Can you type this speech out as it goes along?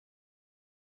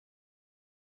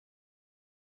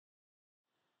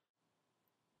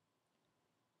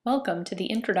Welcome to the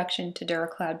Introduction to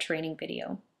DuraCloud training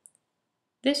video.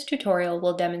 This tutorial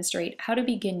will demonstrate how to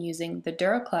begin using the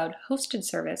DuraCloud hosted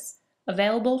service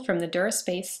available from the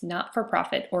DuraSpace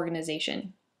not-for-profit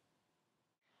organization.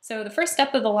 So the first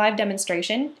step of the live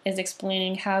demonstration is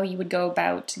explaining how you would go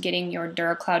about getting your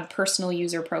DuraCloud personal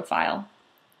user profile.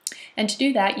 And to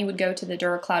do that, you would go to the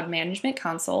DuraCloud Management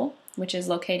Console, which is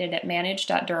located at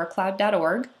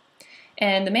manage.duracloud.org.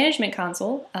 And the Management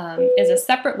Console is a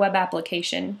separate web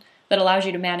application that allows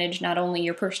you to manage not only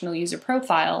your personal user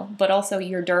profile, but also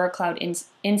your DuraCloud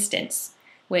instance,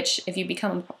 which if you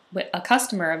become a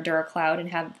customer of DuraCloud and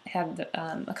have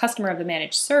a customer of the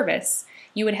managed service,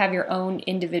 you would have your own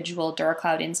individual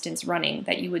DuraCloud instance running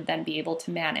that you would then be able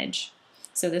to manage.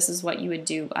 So this is what you would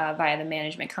do via the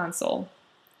Management Console.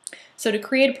 So to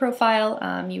create a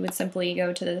profile, you would simply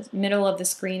go to the middle of the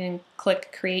screen and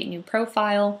click Create New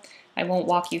Profile. I won't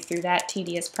walk you through that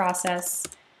tedious process,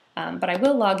 but I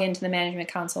will log into the Management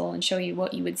Console and show you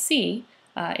what you would see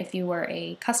if you were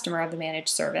a customer of the managed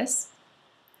service.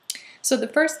 So the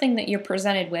first thing that you're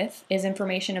presented with is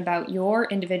information about your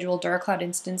individual DuraCloud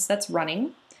instance that's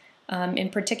running. In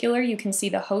particular, you can see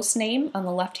the host name on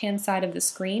the left-hand side of the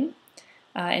screen.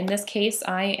 In this case,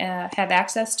 I have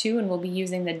access to and will be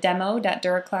using the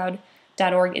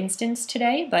demo.duracloud.org instance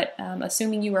today, but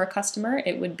assuming you are a customer,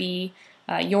 it would be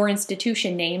your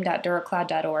institution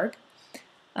name.duracloud.org.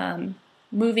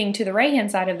 Moving to the right-hand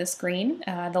side of the screen,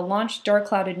 the Launch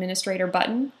DuraCloud Administrator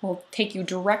button will take you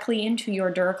directly into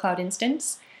your DuraCloud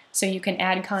instance, so you can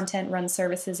add content, run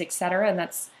services, etc. And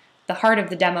that's the heart of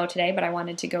the demo today, but I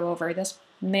wanted to go over this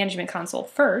Management Console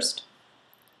first.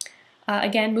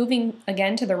 Moving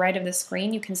again to the right of the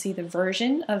screen, you can see the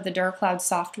version of the DuraCloud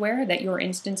software that your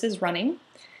instance is running,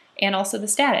 and also the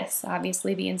status.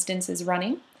 Obviously, the instance is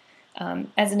running.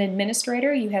 As an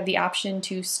administrator, you have the option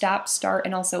to stop, start,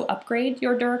 and also upgrade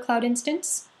your DuraCloud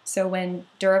instance. So when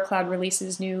DuraCloud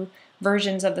releases new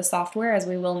versions of the software, as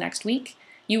we will next week,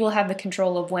 you will have the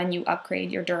control of when you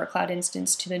upgrade your DuraCloud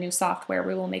instance to the new software.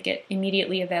 We will make it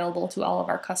immediately available to all of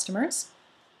our customers.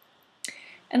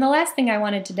 And the last thing I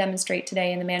wanted to demonstrate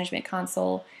today in the Management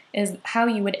Console is how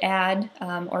you would add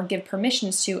or give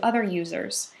permissions to other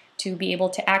users to be able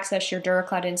to access your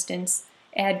DuraCloud instance,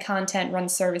 add content, run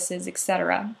services,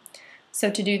 etc. So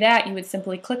to do that, you would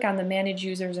simply click on the Manage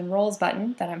Users and Roles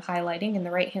button that I'm highlighting in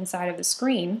the right-hand side of the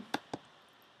screen.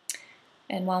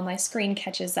 And while my screen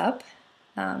catches up,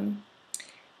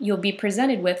 you'll be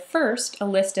presented with first a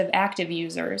list of active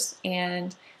users.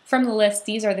 And from the list,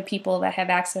 these are the people that have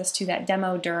access to that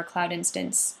demo DuraCloud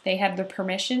instance. They have the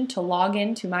permission to log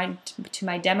in to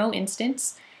my demo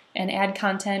instance and add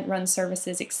content, run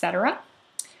services, etc.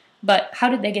 But how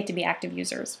did they get to be active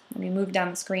users? Let me move down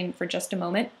the screen for just a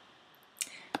moment.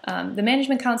 The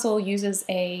Management Console uses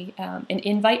an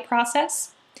invite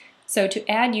process. So to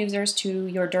add users to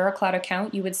your DuraCloud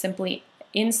account, you would simply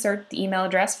insert the email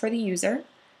address for the user,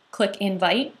 click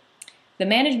Invite. The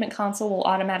Management Console will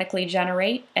automatically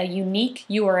generate a unique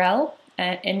URL,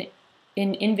 an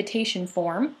invitation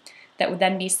form that would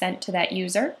then be sent to that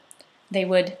user. They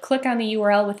would click on the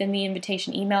URL within the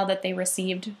invitation email that they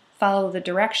received, follow the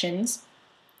directions,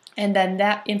 and then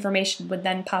that information would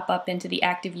then pop up into the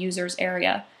active users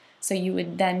area. So you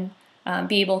would then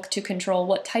be able to control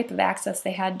what type of access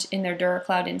they had in their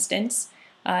DuraCloud instance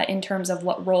in terms of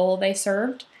what role they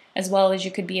served, as well as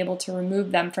you could be able to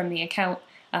remove them from the account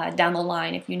down the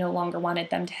line if you no longer wanted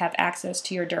them to have access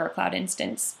to your DuraCloud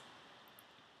instance.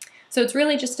 So it's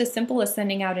really just as simple as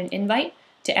sending out an invite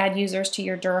to add users to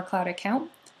your DuraCloud account,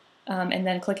 and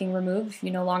then clicking Remove if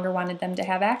you no longer wanted them to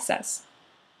have access.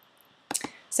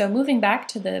 So moving back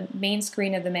to the main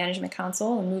screen of the Management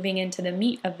Console and moving into the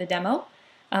meat of the demo,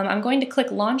 I'm going to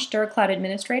click Launch DuraCloud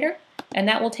Administrator, and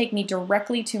that will take me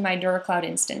directly to my DuraCloud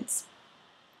instance.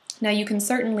 Now you can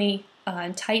certainly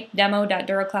type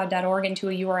demo.duracloud.org into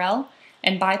a URL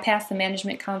and bypass the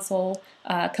Management Console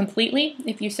completely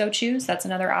if you so choose. That's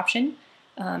another option.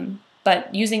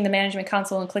 But using the Management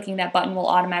Console and clicking that button will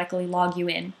automatically log you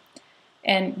in.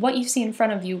 And what you see in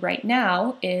front of you right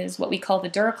now is what we call the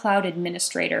DuraCloud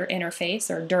Administrator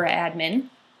interface, or DuraAdmin.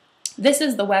 This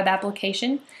is the web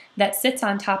application that sits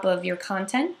on top of your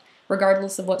content,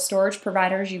 regardless of what storage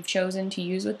providers you've chosen to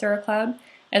use with DuraCloud,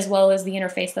 as well as the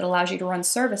interface that allows you to run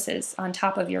services on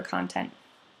top of your content.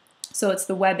 So it's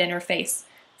the web interface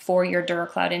for your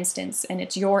DuraCloud instance, and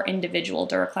it's your individual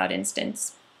DuraCloud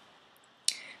instance.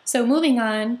 So moving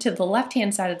on to the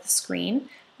left-hand side of the screen,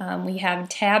 we have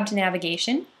tabbed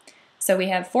navigation. So we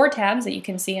have 4 tabs that you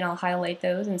can see, and I'll highlight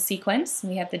those in sequence.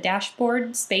 We have the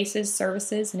Dashboard, Spaces,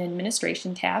 Services, and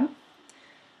Administration tab.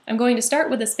 I'm going to start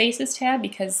with the Spaces tab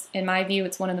because in my view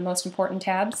it's one of the most important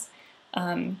tabs.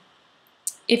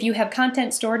 If you have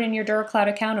content stored in your DuraCloud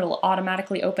account, it'll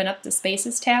automatically open up the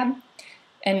Spaces tab.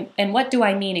 And what do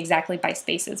I mean exactly by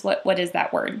spaces? What is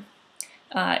that word?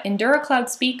 In DuraCloud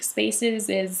speak, spaces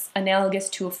is analogous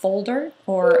to a folder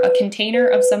or a container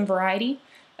of some variety.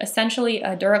 Essentially,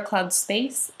 a DuraCloud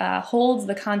space holds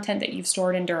the content that you've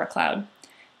stored in DuraCloud.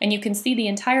 And you can see the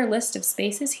entire list of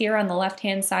spaces here on the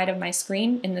left-hand side of my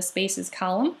screen in the Spaces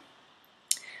column.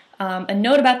 A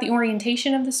note about the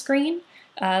orientation of the screen.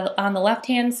 On the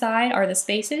left-hand side are the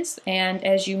spaces, and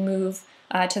as you move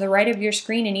to the right of your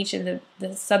screen in each of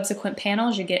the subsequent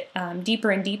panels, you get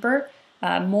deeper and deeper,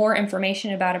 more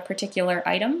information about a particular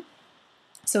item.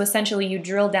 So essentially you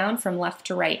drill down from left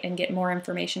to right and get more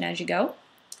information as you go.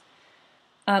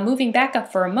 Moving back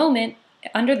up for a moment,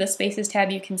 under the Spaces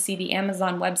tab you can see the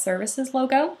Amazon Web Services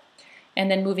logo, and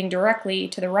then moving directly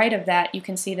to the right of that you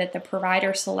can see that the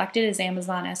provider selected is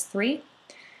Amazon S3.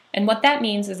 And what that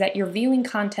means is that you're viewing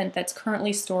content that's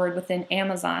currently stored within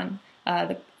Amazon,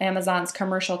 Amazon's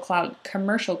commercial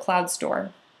cloud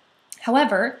store.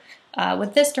 However,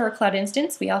 with this DuraCloud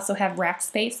instance, we also have rack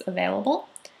space available.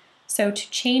 So to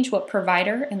change what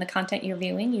provider and the content you're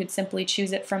viewing, you'd simply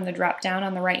choose it from the drop-down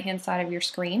on the right-hand side of your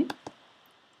screen.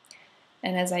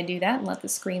 And as I do that and let the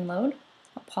screen load,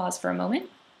 I'll pause for a moment.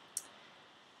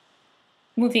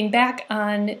 Moving back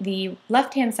on the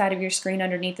left-hand side of your screen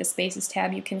underneath the Spaces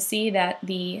tab, you can see that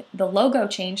the logo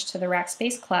changed to the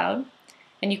Rackspace Cloud,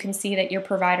 and you can see that your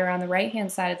provider on the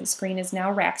right-hand side of the screen is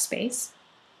now Rackspace.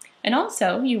 And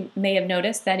also, you may have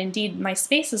noticed that indeed my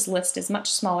spaces list is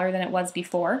much smaller than it was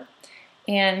before.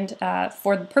 And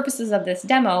for the purposes of this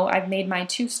demo, I've made my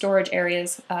two storage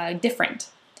areas different.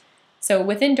 So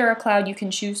within DuraCloud, you can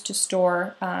choose to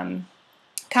store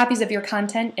copies of your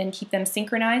content and keep them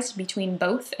synchronized between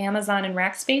both Amazon and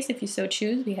Rackspace if you so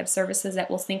choose. We have services that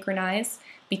will synchronize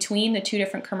between the two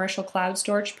different commercial cloud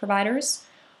storage providers.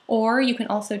 Or you can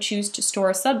also choose to store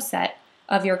a subset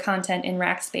of your content in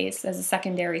Rackspace as a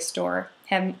secondary store.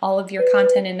 Have all of your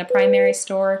content in the primary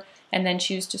store and then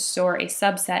choose to store a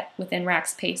subset within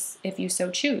Rackspace if you so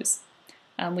choose.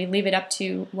 We leave it up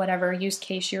to whatever use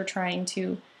case you're trying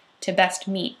to best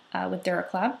meet with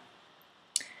DuraCloud.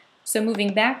 So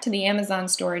moving back to the Amazon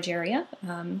storage area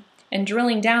and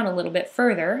drilling down a little bit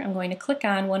further, I'm going to click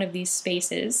on one of these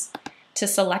spaces to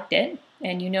select it.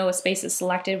 And you know a space is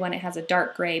selected when it has a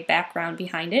dark gray background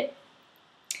behind it.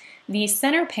 The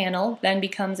center panel then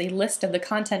becomes a list of the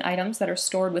content items that are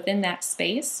stored within that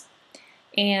space.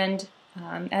 And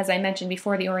as I mentioned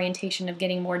before, the orientation of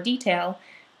getting more detail,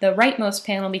 the rightmost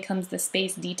panel becomes the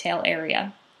space detail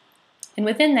area. And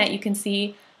within that you can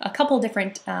see a couple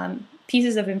different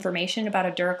pieces of information about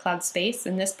a DuraCloud space.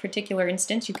 In this particular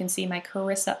instance, you can see my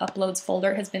Carissa Uploads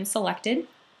folder has been selected.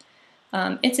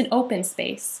 It's an open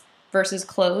space versus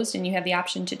closed, and you have the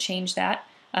option to change that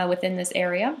within this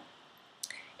area.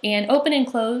 And open and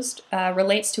closed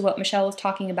relates to what Michelle was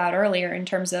talking about earlier in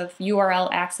terms of URL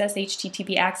access,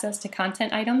 HTTP access to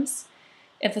content items.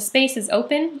 If a space is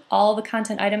open, all the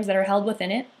content items that are held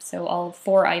within it, so all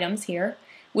 4 items here,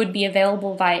 would be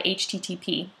available via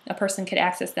HTTP. A person could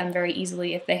access them very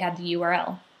easily if they had the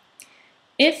URL.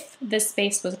 If this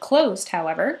space was closed,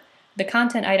 however, the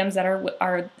content items that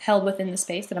are held within the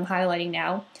space that I'm highlighting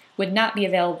now would not be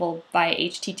available via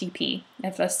HTTP.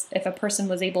 If a person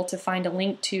was able to find a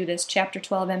link to this Chapter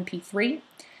 12 MP3,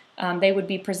 they would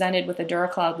be presented with a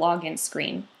DuraCloud login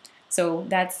screen. So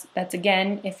that's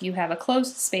again, if you have a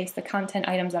closed space, the content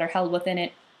items that are held within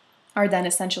it are then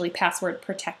essentially password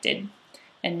protected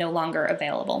and no longer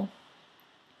available.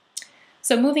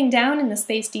 So moving down in the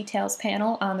Space Details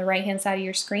panel on the right-hand side of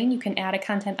your screen, you can add a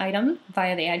content item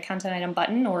via the Add Content Item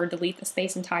button or delete the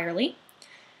space entirely.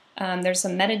 There's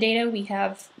some metadata we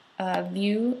have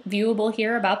viewable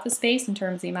here about the space in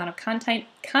terms of the amount of content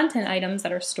items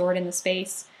that are stored in the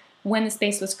space, when the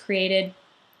space was created,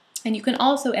 and you can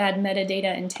also add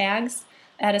metadata and tags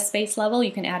at a space level.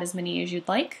 You can add as many as you'd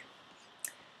like.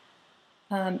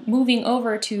 Moving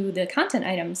over to the content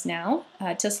items now,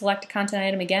 to select a content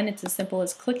item again, it's as simple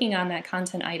as clicking on that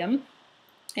content item.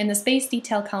 And the space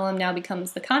detail column now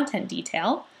becomes the content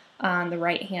detail on the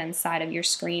right-hand side of your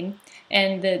screen.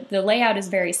 And the layout is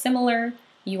very similar.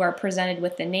 You are presented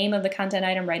with the name of the content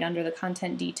item right under the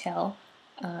content detail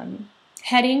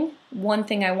heading. One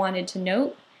thing I wanted to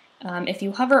note, if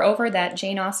you hover over that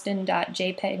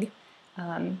janeausten.jpg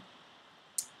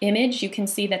image, you can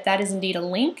see that that is indeed a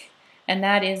link, and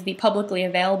that is the publicly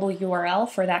available URL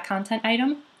for that content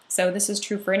item. So this is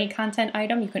true for any content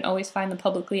item. You can always find the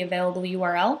publicly available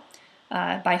URL.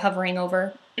 by hovering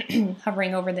over,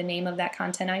 hovering over the name of that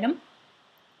content item.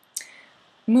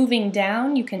 Moving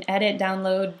down, you can edit,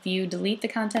 download, view, delete the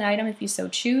content item if you so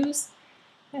choose.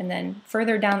 And then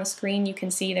further down the screen, you can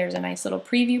see there's a nice little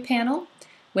preview panel,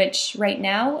 which right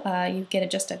now you get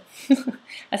just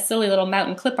a silly little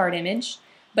mountain clip art image.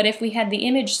 But if we had the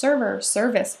image server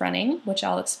service running, which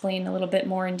I'll explain a little bit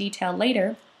more in detail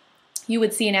later, you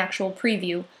would see an actual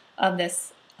preview of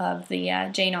this, of the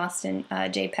Jane Austen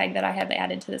JPEG that I have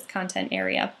added to this content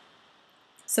area.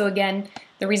 So again,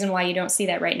 the reason why you don't see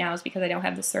that right now is because I don't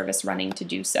have the service running to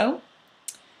do so.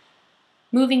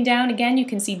 Moving down again, you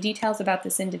can see details about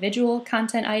this individual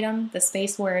content item, the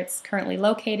space where it's currently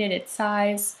located, its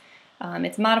size,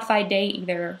 its modified date,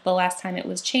 either the last time it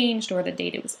was changed or the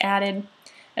date it was added,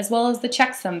 as well as the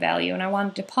checksum value. And I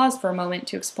wanted to pause for a moment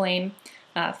to explain,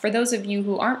 for those of you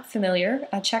who aren't familiar,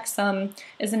 a checksum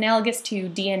is analogous to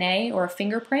DNA or a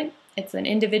fingerprint. It's an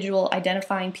individual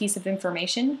identifying piece of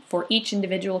information for each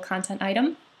individual content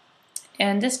item.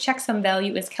 And this checksum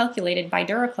value is calculated by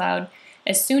DuraCloud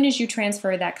as soon as you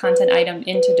transfer that content item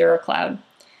into DuraCloud.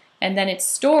 And then it's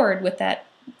stored with that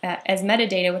as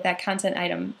metadata with that content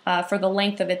item for the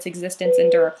length of its existence in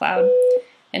DuraCloud.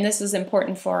 And this is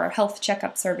important for our health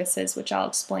checkup services, which I'll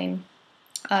explain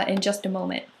in just a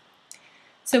moment.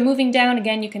 So moving down,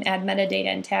 again, you can add metadata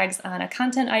and tags on a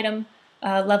content item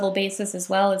level basis as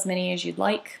well, as many as you'd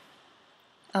like.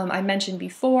 I mentioned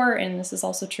before, and this is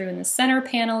also true in the center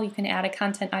panel, you can add a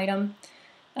content item.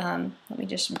 Let me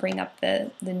just bring up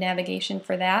the navigation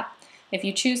for that. If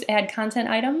you choose Add Content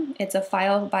Item, it's a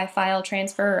file by file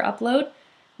transfer or upload.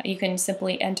 You can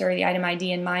simply enter the item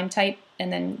ID and MIME type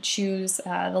and then choose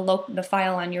the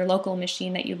file on your local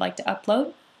machine that you'd like to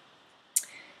upload.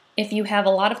 If you have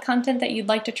a lot of content that you'd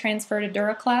like to transfer to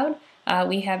DuraCloud,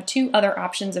 we have two other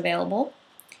options available.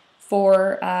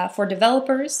 For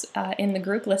developers in the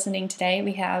group listening today,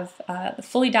 we have the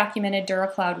fully documented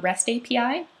DuraCloud REST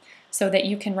API, so that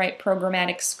you can write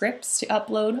programmatic scripts to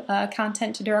upload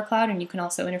content to DuraCloud, and you can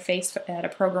also interface at a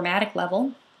programmatic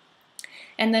level.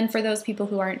 And then for those people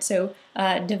who aren't so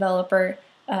developer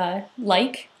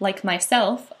like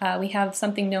myself, we have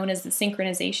something known as the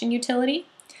synchronization utility,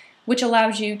 which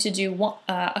allows you to do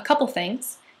a couple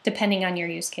things depending on your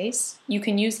use case. You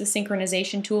can use the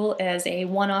synchronization tool as a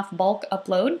one-off bulk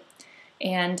upload,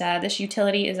 and this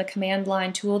utility is a command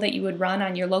line tool that you would run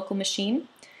on your local machine.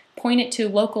 Point it to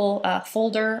local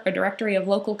folder or directory of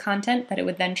local content that it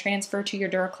would then transfer to your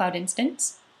DuraCloud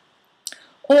instance.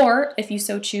 Or, if you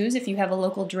so choose, if you have a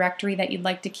local directory that you'd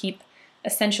like to keep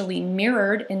essentially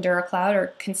mirrored in DuraCloud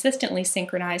or consistently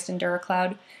synchronized in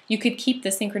DuraCloud, you could keep the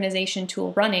synchronization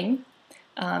tool running,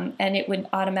 and it would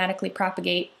automatically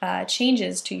propagate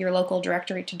changes to your local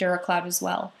directory to DuraCloud as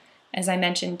well. As I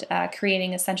mentioned,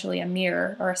 creating essentially a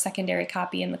mirror or a secondary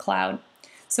copy in the cloud.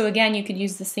 So again, you could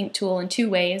use the sync tool in two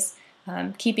ways,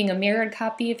 keeping a mirrored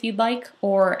copy if you'd like,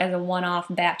 or as a one-off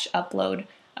batch upload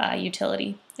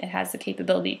utility. It has the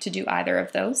capability to do either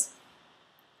of those.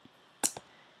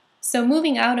 So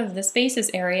moving out of the spaces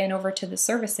area and over to the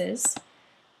services,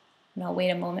 and I'll wait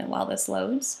a moment while this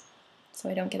loads so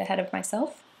I don't get ahead of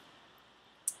myself.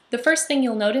 The first thing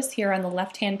you'll notice here on the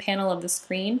left-hand panel of the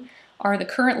screen are the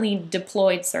currently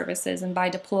deployed services, and by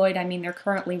deployed I mean they're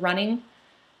currently running.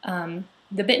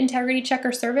 The bit integrity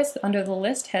checker service under the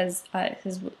list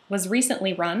was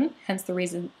recently run, hence the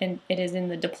reason it is in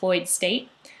the deployed state.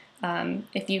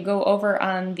 If you go over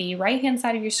on the right-hand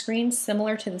side of your screen,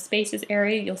 similar to the spaces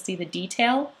area, you'll see the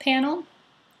detail panel.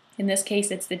 In this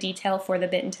case, it's the detail for the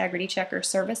bit integrity checker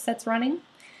service that's running.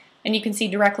 And you can see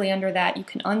directly under that, you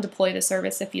can undeploy the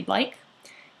service if you'd like.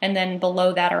 And then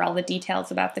below that are all the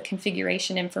details about the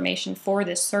configuration information for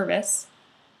this service.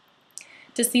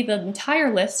 To see the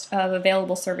entire list of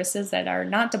available services that are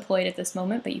not deployed at this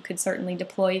moment, but you could certainly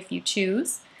deploy if you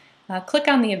choose, click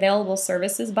on the Available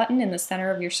Services button in the center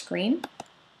of your screen.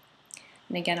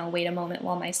 And again, I'll wait a moment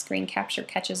while my screen capture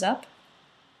catches up.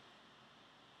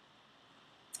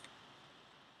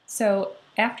 So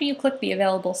after you click the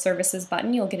Available Services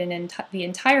button, you'll get the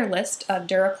entire list of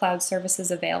DuraCloud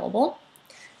services available.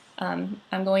 I'm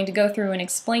going to go through and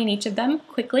explain each of them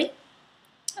quickly.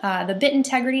 The bit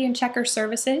integrity and checker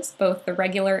services, both the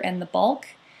regular and the bulk,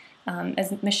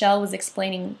 as Michelle was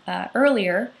explaining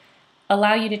earlier,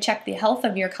 allow you to check the health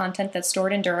of your content that's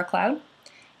stored in DuraCloud.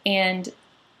 And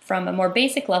from a more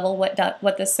basic level,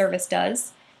 what this service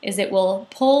does is it will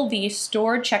pull the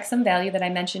stored checksum value that I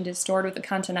mentioned is stored with the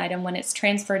content item when it's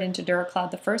transferred into DuraCloud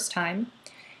the first time,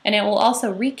 and it will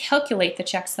also recalculate the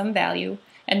checksum value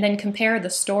and then compare the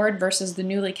stored versus the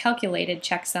newly calculated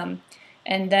checksum.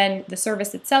 And then the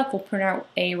service itself will print out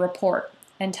a report,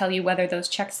 and tell you whether those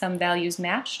checksum values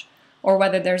matched or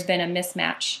whether there's been a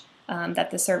mismatch that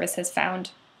the service has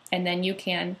found. And then you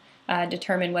can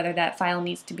determine whether that file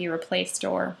needs to be replaced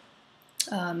or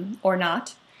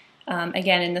not.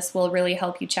 Again, and this will really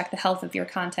help you check the health of your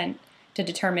content to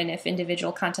determine if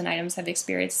individual content items have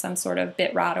experienced some sort of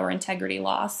bit rot or integrity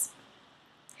loss.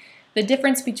 The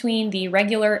difference between the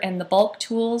regular and the bulk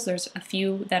tools, there's a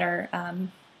few that are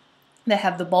that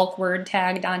have the bulk word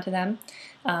tagged onto them,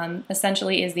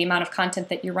 essentially is the amount of content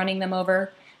that you're running them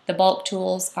over. The bulk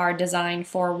tools are designed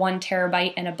for 1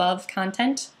 terabyte and above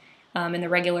content, and the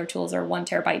regular tools are 1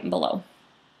 terabyte and below.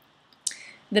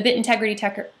 The Bit Integrity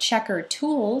Checker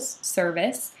Tools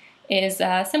service is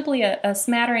simply a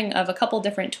smattering of a couple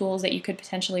different tools that you could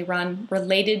potentially run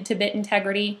related to bit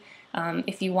integrity.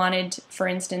 If you wanted, for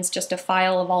instance, just a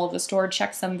file of all of the stored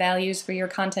checksum values for your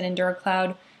content in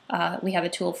DuraCloud, we have a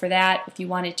tool for that. If you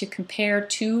wanted to compare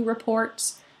 2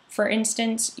 reports, for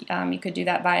instance, you could do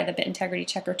that via the Bit Integrity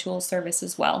Checker Tools service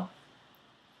as well.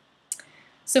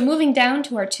 So moving down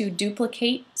to our 2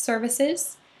 duplicate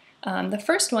services. The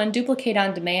first one, Duplicate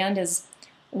on Demand, is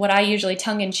what I usually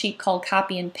tongue-in-cheek call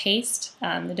copy and paste.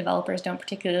 The developers don't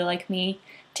particularly like me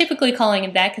typically calling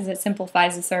it that because it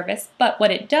simplifies the service, but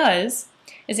what it does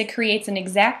is it creates an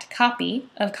exact copy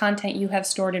of content you have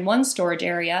stored in one storage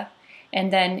area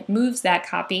and then moves that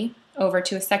copy over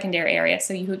to a secondary area.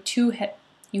 So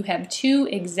you have 2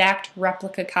 exact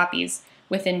replica copies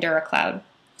within DuraCloud.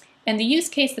 And the use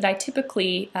case that I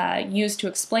typically use to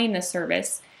explain this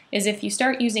service is if you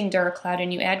start using DuraCloud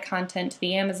and you add content to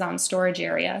the Amazon storage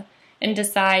area and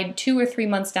decide 2 or 3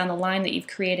 months down the line that you've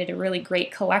created a really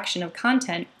great collection of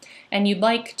content and you'd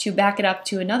like to back it up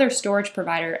to another storage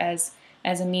provider as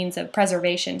a means of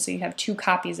preservation, so you have 2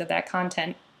 copies of that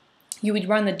content, you would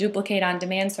run the Duplicate on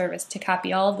Demand service to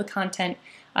copy all of the content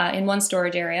in one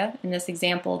storage area. In this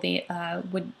example, the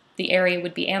area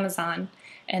would be Amazon,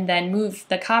 and then move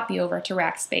the copy over to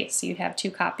Rackspace. So you'd have 2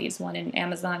 copies, one in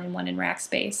Amazon and one in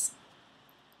Rackspace.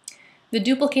 The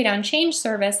Duplicate on Change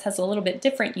service has a little bit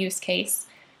different use case.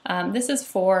 This is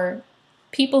for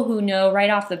people who know right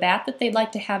off the bat that they'd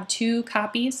like to have 2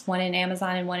 copies, one in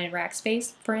Amazon and one in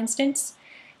Rackspace, for instance.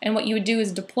 And what you would do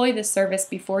is deploy this service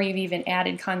before you've even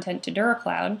added content to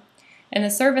DuraCloud, and the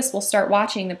service will start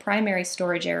watching the primary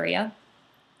storage area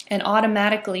and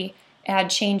automatically add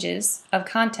changes of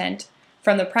content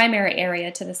from the primary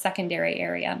area to the secondary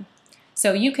area.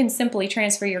 So you can simply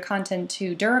transfer your content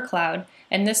to DuraCloud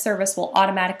and this service will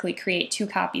automatically create 2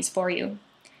 copies for you.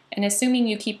 And assuming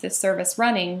you keep this service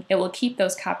running, it will keep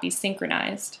those copies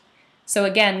synchronized. So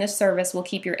again, this service will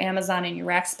keep your Amazon and your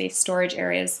Rackspace storage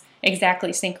areas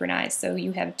exactly synchronized. So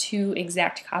you have 2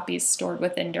 exact copies stored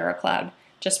within DuraCloud,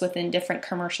 just within different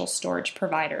commercial storage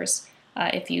providers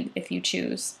if you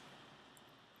choose.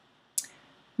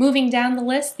 Moving down the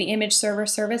list, the image server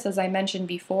service, as I mentioned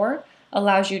before,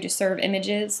 allows you to serve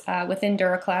images within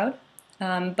DuraCloud,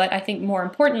 but I think more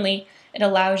importantly, it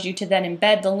allows you to then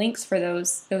embed the links for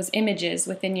those images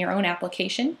within your own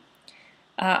application.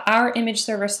 Our image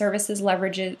server services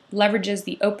leverages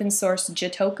the open source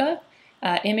Jitoka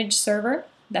image server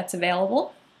that's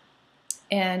available,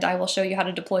 and I will show you how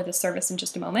to deploy this service in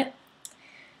just a moment.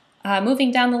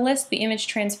 Moving down the list, the image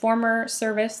transformer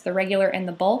service, the regular and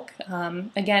the bulk.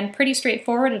 Again, pretty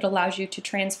straightforward. It allows you to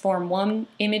transform one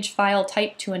image file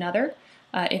type to another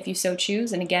if you so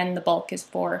choose. And again, the bulk is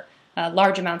for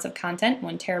large amounts of content,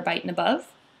 1 terabyte and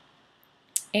above.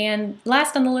 And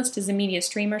last on the list is the media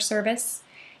streamer service.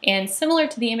 And similar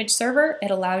to the image server, it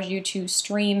allows you to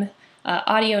stream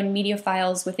audio and media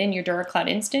files within your DuraCloud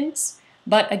instance.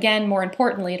 But again, more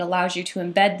importantly, it allows you to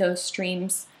embed those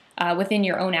streams within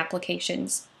your own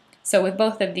applications. So with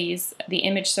both of these, the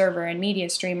image server and media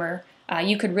streamer,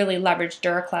 you could really leverage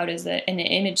DuraCloud as an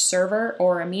image server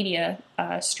or a media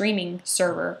streaming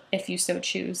server if you so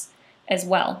choose as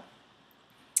well.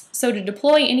 So to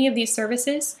deploy any of these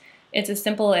services, it's as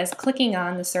simple as clicking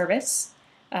on the service,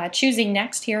 choosing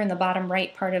Next here in the bottom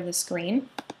right part of the screen,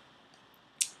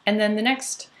 and then the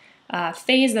next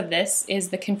phase of this is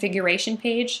the configuration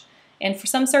page. And for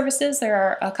some services, there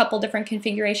are a couple different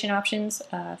configuration options.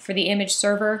 For the image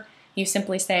server, you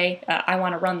simply say, I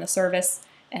want to run the service.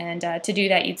 And to do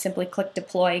that, you'd simply click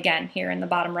Deploy again here in the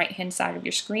bottom right-hand side of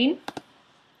your screen.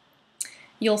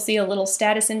 You'll see a little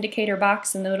status indicator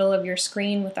box in the middle of your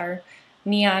screen with our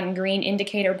neon green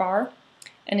indicator bar.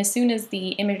 And as soon as the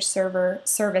image server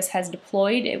service has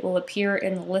deployed, it will appear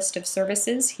in the list of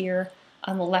services here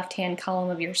on the left-hand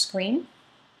column of your screen.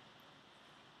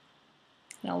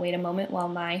 And I'll wait a moment while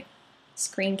my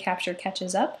screen capture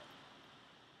catches up.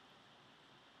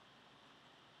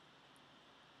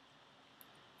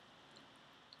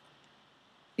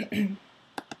 And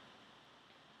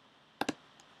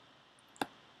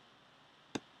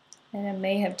it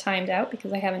may have timed out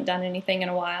because I haven't done anything in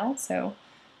a while, so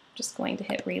I'm just going to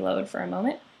hit reload for a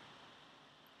moment.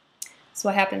 That's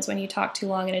what happens when you talk too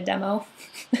long in a demo.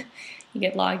 You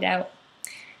get logged out.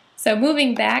 So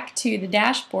moving back to the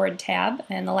dashboard tab,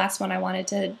 and the last one I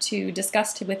wanted to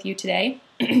discuss with you today,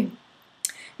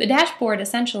 the dashboard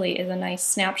essentially is a nice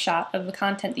snapshot of the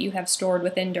content that you have stored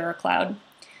within DuraCloud.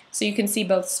 So you can see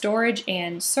both storage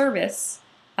and service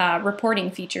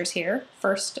reporting features here.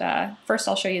 First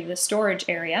I'll show you the storage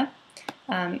area.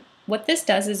 What this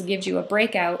does is gives you a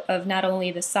breakout of not only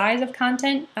the size of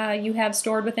content you have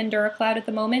stored within DuraCloud at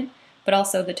the moment, but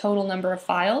also the total number of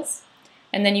files.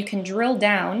 And then you can drill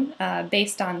down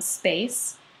based on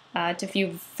space to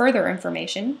view further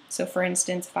information. So for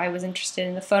instance, if I was interested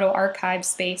in the photo archive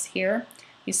space here,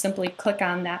 you simply click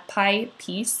on that pie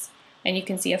piece and you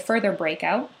can see a further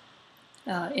breakout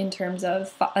in terms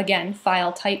of, again,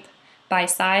 file type by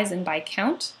size and by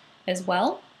count as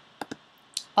well.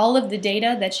 All of the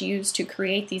data that's used to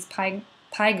create these pie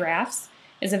graphs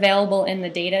is available in the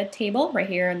data table right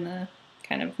here in the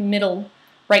kind of middle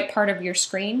right part of your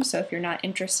screen. So if you're not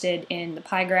interested in the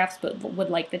pie graphs but would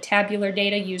like the tabular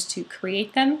data used to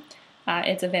create them,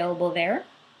 it's available there.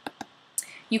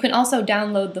 You can also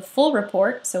download the full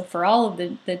report. So for all of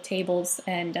the tables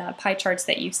and pie charts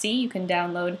that you see, you can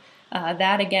download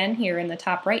that again here in the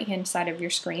top right hand side of your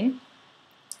screen.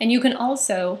 And you can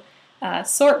also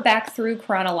sort back through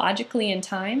chronologically in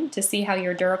time to see how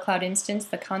your DuraCloud instance,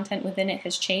 the content within it,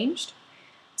 has changed.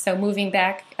 So moving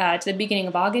back to the beginning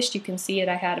of August, you can see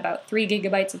I had about 3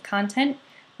 gigabytes of content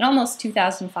and almost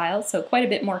 2,000 files, so quite a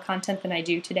bit more content than I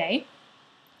do today.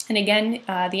 And again,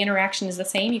 the interaction is the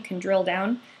same. You can drill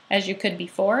down as you could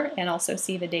before and also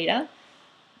see the data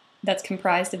that's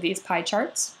comprised of these pie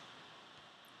charts.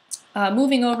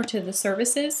 Moving over to the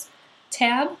Services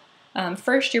tab,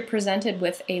 first you're presented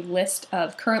with a list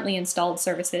of currently installed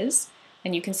services,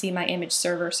 and you can see my image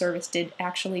server service did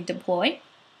actually deploy.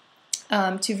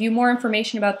 To view more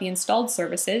information about the installed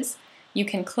services, you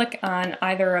can click on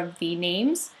either of the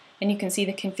names and you can see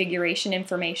the configuration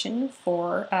information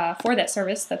for that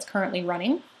service that's currently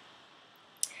running.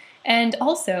 And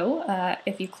also,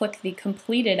 if you click the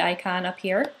completed icon up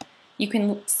here, you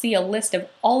can see a list of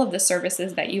all of the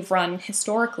services that you've run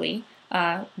historically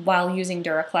while using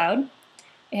DuraCloud.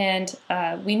 And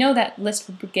we know that list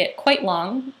would get quite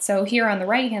long, so here on the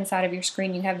right-hand side of your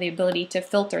screen you have the ability to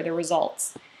filter the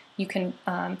results. You can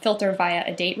filter via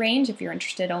a date range if you're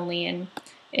interested only in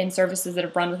services that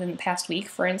have run within the past week,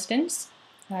 for instance.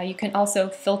 You can also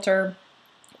filter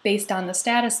based on the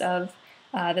status of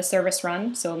the service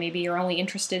run, so maybe you're only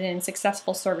interested in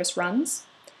successful service runs.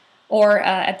 Or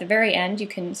at the very end, you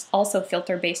can also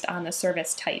filter based on the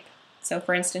service type. So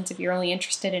for instance, if you're only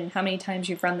interested in how many times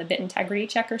you've run the bit integrity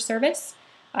checker service,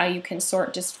 you can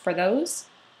sort just for those.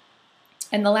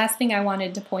 And the last thing I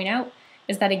wanted to point out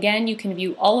is that again, you can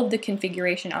view all of the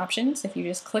configuration options if you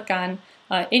just click on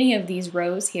any of these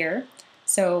rows here.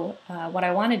 So what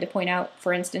I wanted to point out,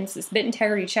 for instance, this bit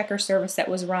integrity checker service that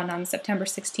was run on September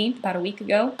 16th, about a week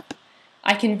ago,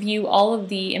 I can view all of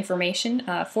the information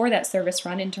for that service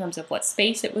run in terms of what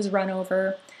space it was run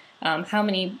over, how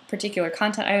many particular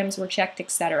content items were checked,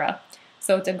 etc.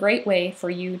 So it's a great way for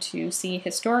you to see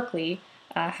historically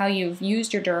how you've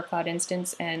used your DuraCloud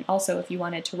instance, and also if you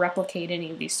wanted to replicate any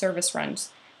of these service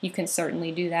runs, you can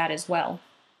certainly do that as well.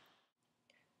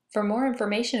 For more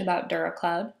information about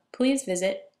DuraCloud, please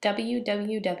visit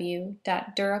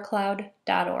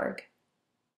www.duracloud.org.